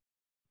sources?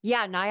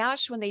 Yeah,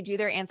 NIOSH, when they do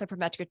their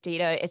anthropometric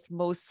data, it's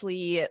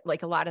mostly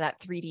like a lot of that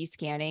 3D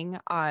scanning.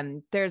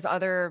 I'm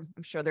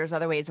sure there's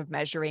other ways of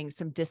measuring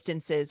some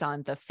distances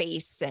on the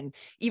face and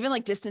even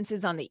like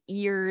distances on the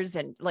ears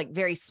and like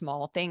very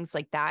small things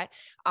like that.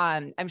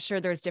 I'm sure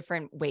there's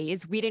different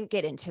ways. We didn't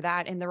get into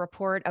that in the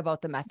report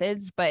about the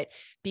methods, but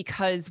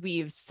because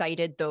we've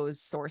cited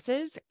those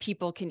sources,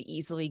 people can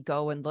easily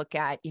go and look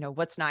at, you know,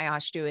 what's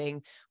NIOSH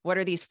doing? What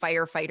are these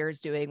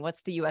firefighters doing?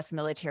 What's the US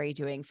military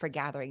doing for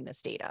gathering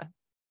this data?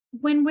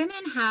 When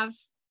women have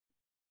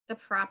the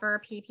proper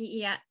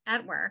PPE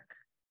at work,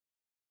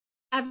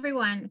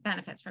 everyone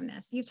benefits from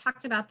this. You've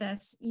talked about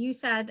this. You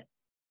said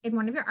in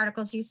one of your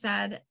articles, you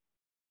said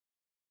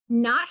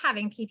not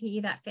having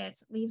PPE that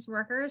fits leaves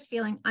workers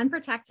feeling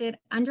unprotected,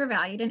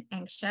 undervalued, and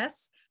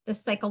anxious. The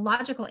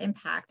psychological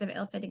impact of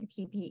ill-fitting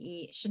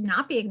PPE should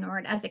not be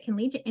ignored, as it can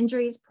lead to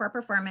injuries, poor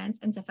performance,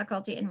 and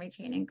difficulty in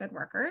retaining good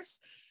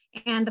workers.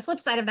 And the flip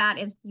side of that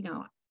is, you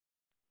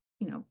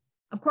know,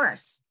 of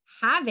course,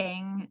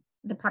 having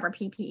the proper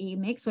PPE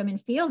makes women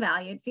feel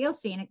valued, feel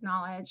seen,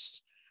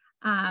 acknowledged,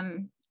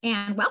 and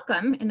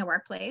welcome in the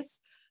workplace.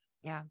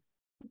 Yeah.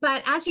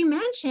 But as you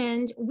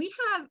mentioned, we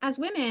have, as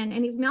women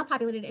in these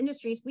male-populated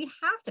industries, we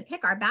have to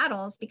pick our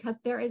battles because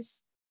there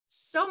is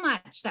so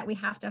much that we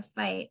have to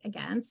fight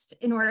against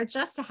in order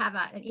just to have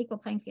an equal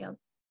playing field.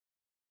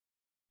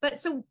 But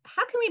so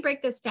how can we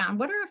break this down?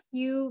 What are a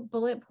few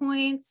bullet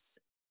points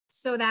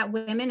so that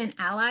women and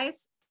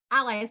allies,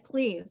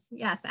 please,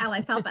 yes,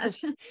 allies help us,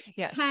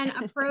 Yes. can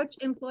approach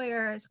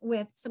employers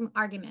with some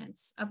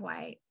arguments of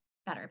why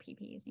better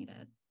PPE is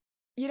needed?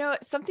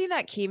 Something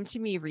that came to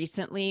me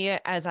recently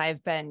as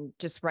I've been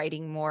just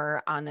writing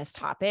more on this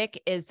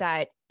topic is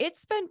that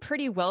it's been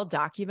pretty well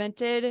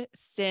documented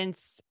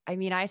since,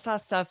 I saw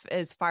stuff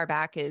as far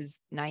back as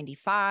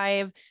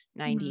 95,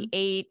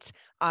 98,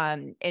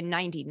 in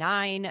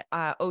 99,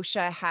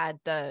 OSHA had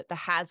the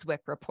HASWIC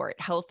report,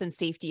 Health and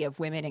Safety of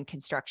Women in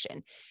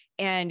Construction.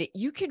 And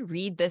you can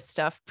read this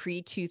stuff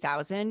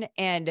pre-2000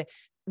 and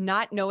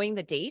not knowing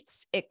the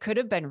dates, it could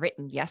have been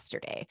written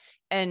yesterday.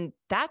 And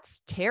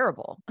that's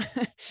terrible.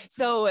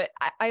 So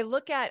I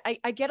look at,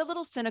 I get a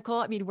little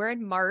cynical. We're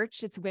in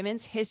March, it's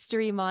Women's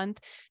History Month.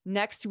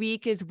 Next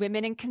week is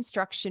Women in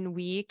Construction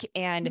Week.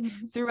 And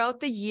throughout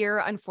the year,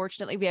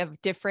 unfortunately, we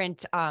have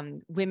different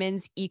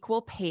women's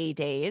equal pay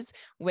days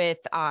with,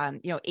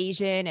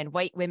 Asian and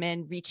white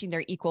women reaching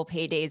their equal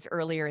pay days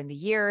earlier in the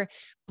year.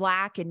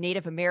 Black and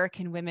Native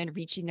American women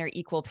reaching their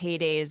equal pay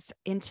days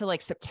into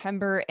like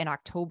September and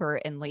October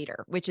and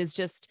later, which is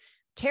just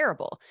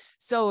terrible.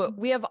 So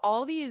we have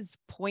all these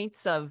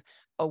points of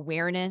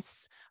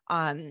awareness.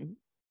 I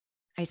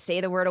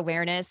say the word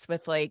awareness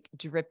with like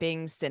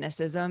dripping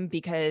cynicism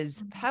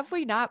because have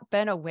we not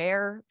been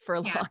aware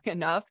for long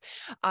enough?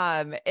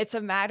 It's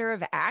a matter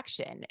of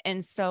action.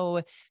 And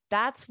so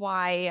that's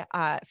why,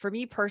 for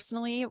me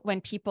personally, when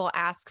people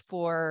ask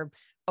for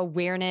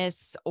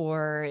awareness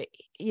or,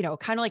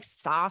 kind of like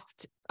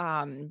soft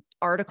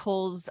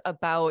articles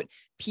about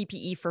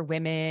PPE for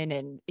women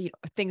and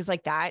things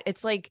like that,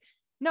 it's like,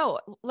 no,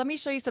 let me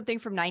show you something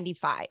from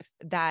 95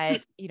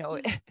 that,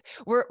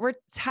 we're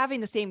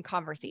having the same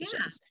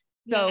conversations.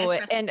 So,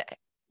 and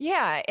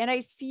I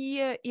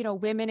see,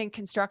 women in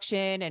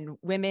construction and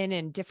women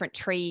in different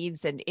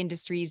trades and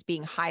industries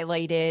being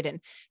highlighted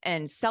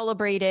and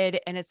celebrated.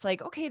 And it's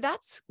like, okay,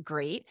 that's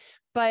great.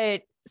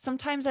 But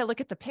sometimes I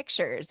look at the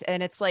pictures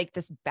and it's like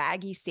this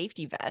baggy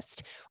safety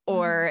vest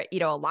or,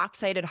 a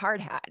lopsided hard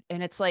hat.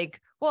 And it's like,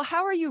 well,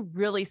 how are you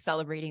really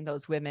celebrating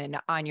those women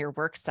on your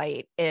work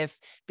site if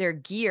their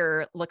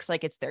gear looks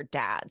like it's their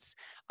dad's?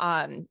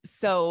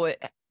 So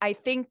I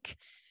think,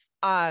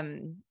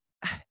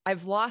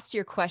 I've lost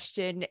your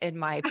question in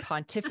my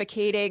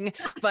pontificating,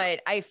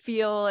 but I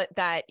feel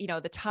that,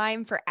 the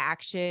time for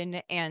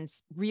action and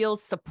real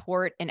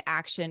support and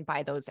action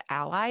by those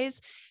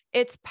allies,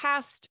 it's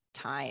past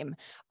time.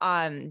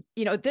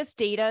 This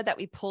data that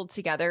we pulled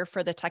together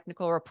for the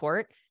technical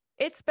report,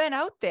 it's been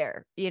out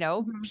there,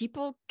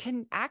 people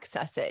can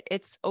access it.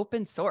 It's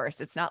open source.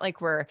 It's not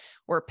like we're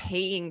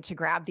paying to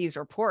grab these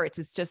reports.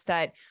 It's just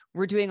that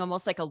we're doing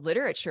almost like a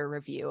literature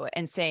review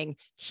and saying,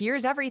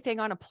 here's everything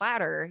on a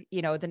platter.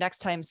 The next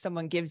time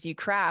someone gives you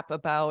crap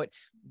about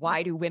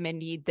why do women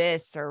need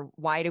this or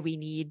why do we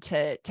need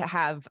to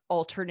have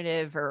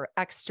alternative or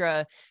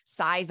extra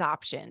size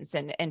options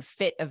and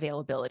fit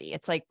availability,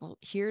 it's like, well,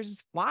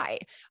 here's why.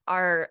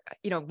 Our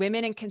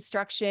women in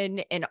construction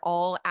in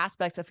all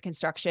aspects of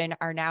construction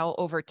are now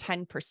over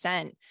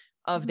 10%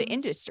 of the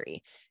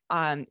industry.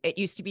 It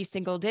used to be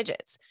single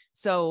digits.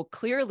 So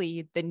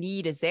clearly the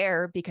need is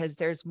there because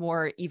there's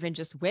more even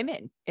just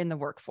women in the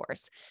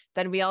workforce.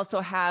 Then we also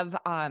have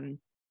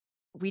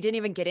we didn't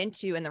even get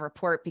into in the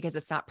report because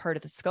it's not part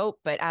of the scope,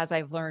 but as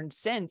I've learned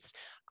since,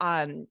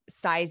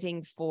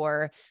 sizing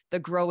for the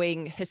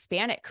growing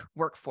Hispanic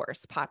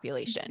workforce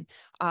population,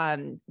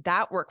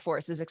 that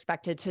workforce is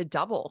expected to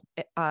double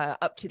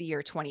up to the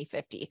year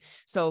 2050.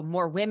 So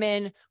more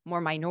women,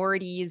 more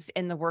minorities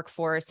in the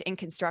workforce, in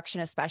construction,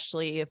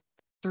 especially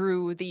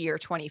through the year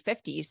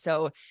 2050.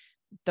 So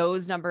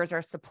those numbers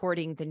are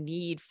supporting the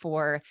need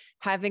for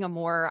having a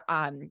more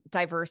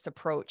diverse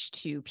approach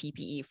to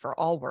PPE for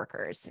all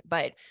workers.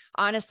 But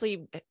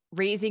honestly,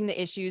 raising the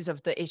issues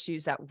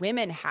that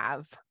women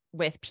have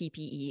with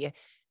PPE,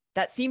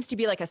 that seems to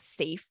be like a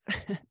safe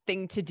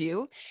thing to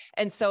do.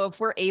 And so if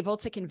we're able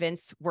to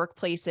convince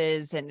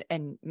workplaces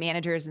and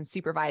managers and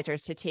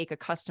supervisors to take a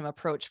custom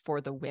approach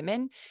for the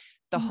women,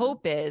 the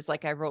hope is,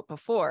 like I wrote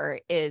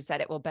before, is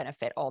that it will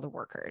benefit all the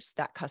workers,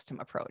 that custom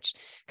approach.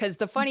 Because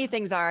the funny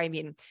things are,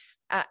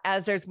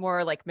 as there's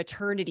more like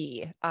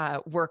maternity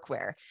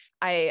workwear,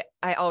 I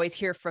always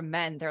hear from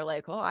men, they're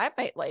like, oh, I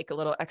might like a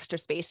little extra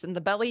space in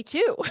the belly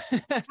too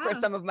for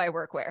some of my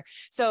workwear.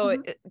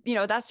 So,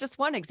 that's just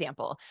one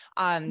example.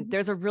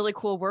 There's a really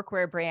cool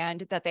workwear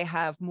brand that they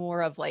have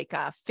more of like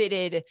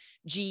fitted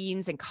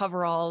jeans and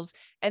coveralls,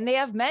 and they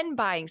have men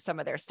buying some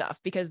of their stuff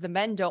because the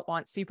men don't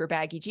want super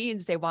baggy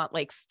jeans. They want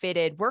like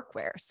fitted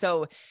workwear.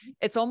 So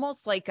it's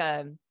almost like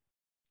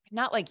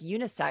not like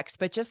unisex,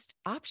 but just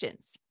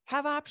options.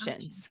 Have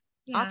options.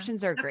 Yeah.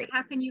 Options are great.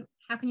 How can you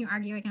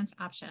argue against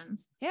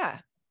options? Yeah.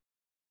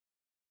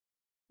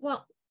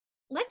 Well,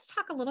 let's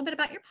talk a little bit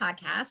about your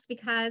podcast,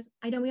 because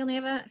I know we only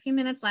have a few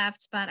minutes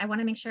left, but I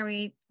want to make sure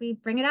we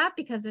bring it up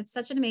because it's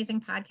such an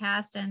amazing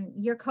podcast, and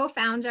you're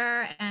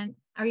co-founder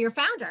you're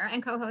founder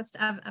and co-host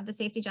of the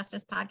Safety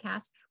Justice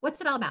podcast. What's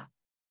it all about?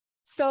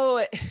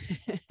 So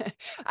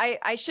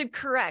I should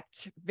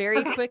correct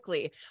very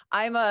quickly.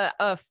 I'm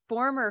a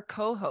former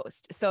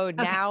co-host. So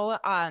now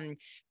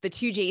the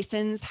two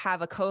Jasons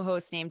have a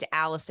co-host named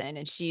Allison,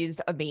 and she's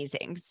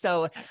amazing.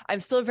 So I'm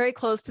still very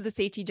close to the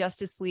Safety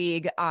Justice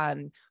League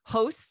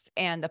hosts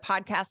and the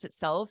podcast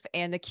itself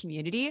and the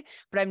community,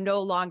 but I'm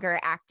no longer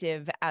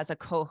active as a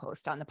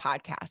co-host on the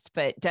podcast,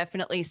 but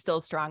definitely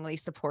still strongly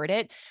support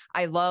it.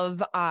 I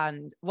love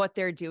what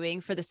they're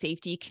doing for the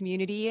safety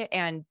community,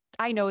 and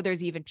I know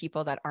there's even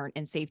people that aren't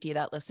in safety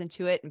that listen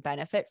to it and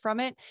benefit from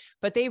it,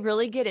 but they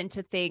really get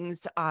into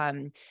things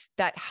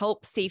that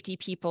help safety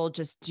people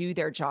just do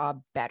their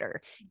job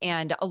better.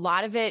 And a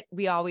lot of it,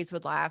 we always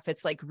would laugh,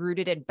 it's like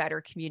rooted in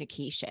better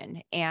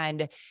communication.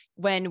 And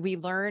when we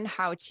learn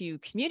how to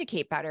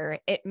communicate better,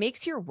 it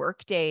makes your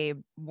workday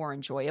more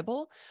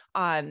enjoyable.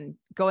 Going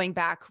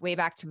way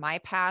back to my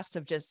past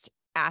of just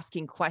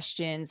asking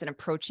questions and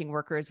approaching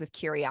workers with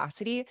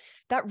curiosity,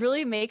 that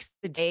really makes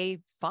the day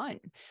fun.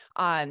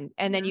 And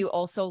then you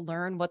also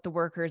learn what the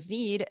workers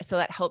need. So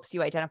that helps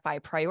you identify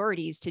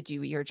priorities to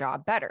do your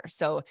job better.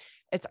 So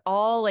it's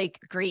all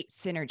like great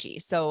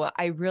synergy. So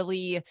I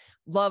really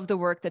love the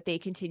work that they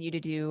continue to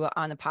do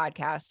on the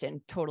podcast, and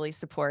totally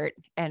support,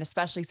 and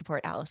especially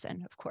support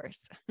Allison, of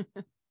course.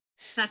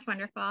 That's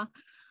wonderful.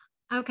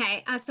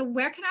 Okay. So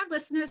where can our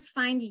listeners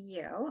find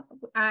you?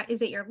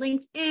 Is it your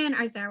LinkedIn,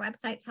 or is there a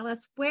website? Tell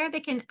us where they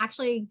can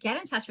actually get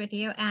in touch with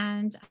you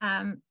and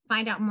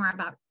find out more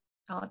about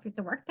all of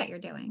the work that you're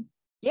doing.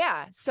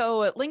 Yeah.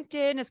 So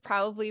LinkedIn is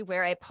probably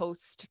where I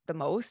post the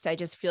most. I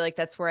just feel like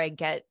that's where I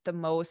get the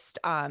most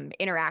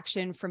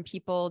interaction from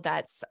people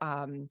that's,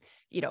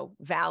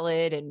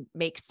 valid and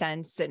makes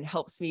sense and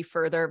helps me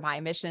further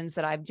my missions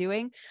that I'm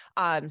doing.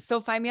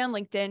 So find me on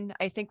LinkedIn.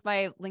 I think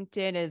my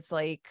LinkedIn is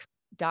like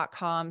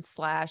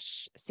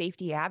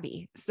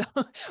 .com/safetyabby. So,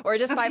 or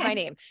just by my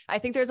name. I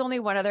think there's only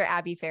one other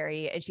Abby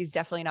Ferri, and she's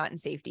definitely not in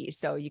safety.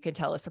 So you can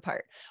tell us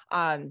apart.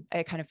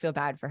 I kind of feel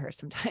bad for her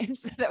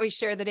sometimes that we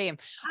share the name.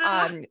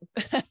 But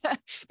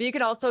you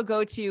can also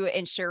go to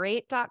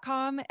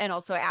insurate.com and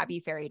also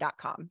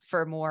abbyferri.com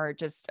for more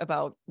just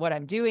about what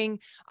I'm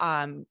doing,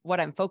 what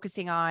I'm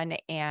focusing on.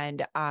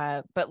 And,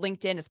 but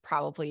LinkedIn is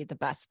probably the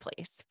best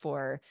place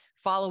for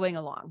following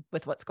along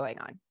with what's going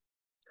on.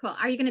 Cool.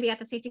 Are you going to be at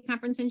the safety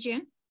conference in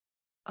June?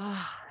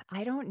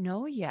 I don't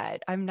know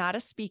yet. I'm not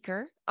a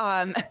speaker.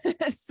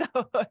 So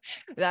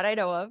that I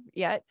know of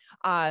yet.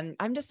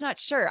 I'm just not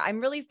sure.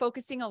 I'm really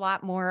focusing a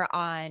lot more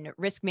on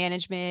risk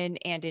management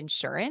and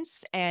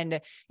insurance,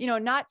 and,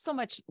 not so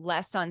much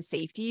less on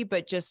safety,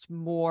 but just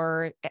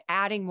more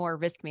adding more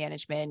risk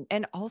management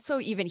and also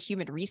even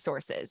human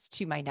resources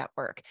to my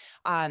network.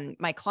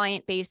 My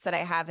client base that I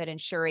have at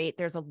Insurate,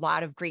 there's a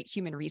lot of great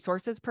human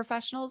resources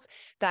professionals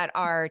that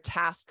are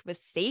tasked with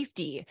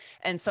safety.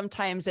 And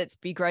sometimes it's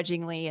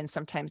begrudgingly, and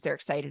sometimes they're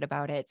excited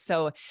about it.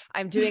 So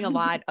I'm doing a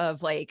lot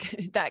of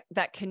like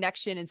that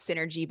connection and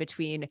synergy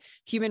between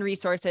human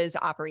resources,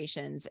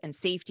 operations, and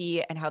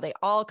safety, and how they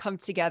all come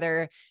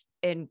together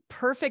in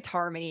perfect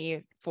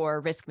harmony for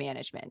risk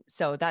management.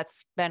 So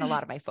that's been a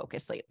lot of my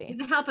focus lately. With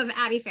the help of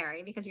Abby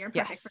Ferri, because you're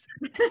perfect.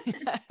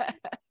 Yes.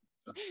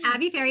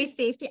 Abby Ferri,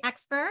 safety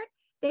expert.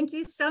 Thank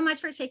you so much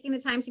for taking the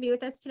time to be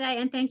with us today.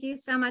 And thank you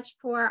so much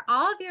for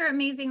all of your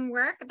amazing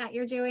work that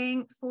you're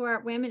doing for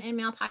women in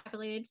male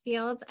populated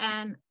fields.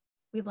 And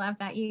we love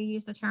that you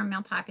use the term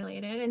male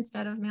populated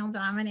instead of male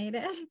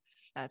dominated.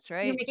 That's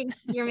right.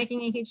 You're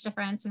making a huge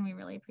difference, and we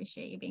really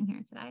appreciate you being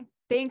here today.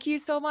 Thank you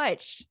so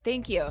much.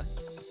 Thank you.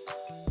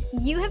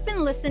 You have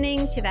been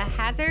listening to the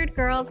Hazard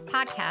Girls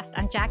podcast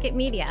on Jacket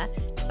Media,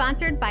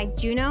 sponsored by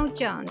Juno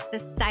Jones, the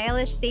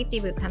stylish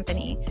safety boot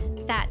company.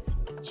 That's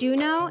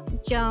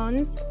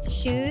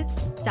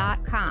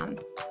JunoJonesShoes.com.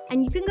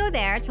 And you can go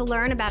there to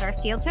learn about our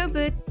steel toe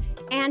boots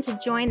and to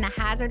join the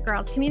Hazard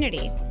Girls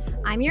community.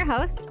 I'm your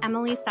host,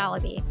 Emily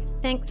Solaby.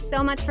 Thanks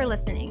so much for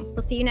listening.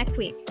 We'll see you next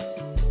week.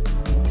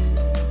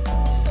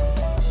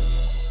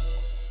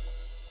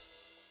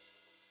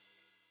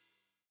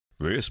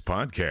 This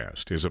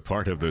podcast is a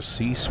part of the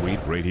C-Suite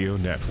Radio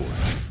Network.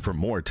 For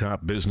more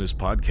top business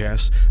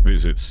podcasts,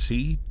 visit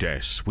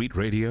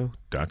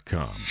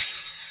c-suiteradio.com.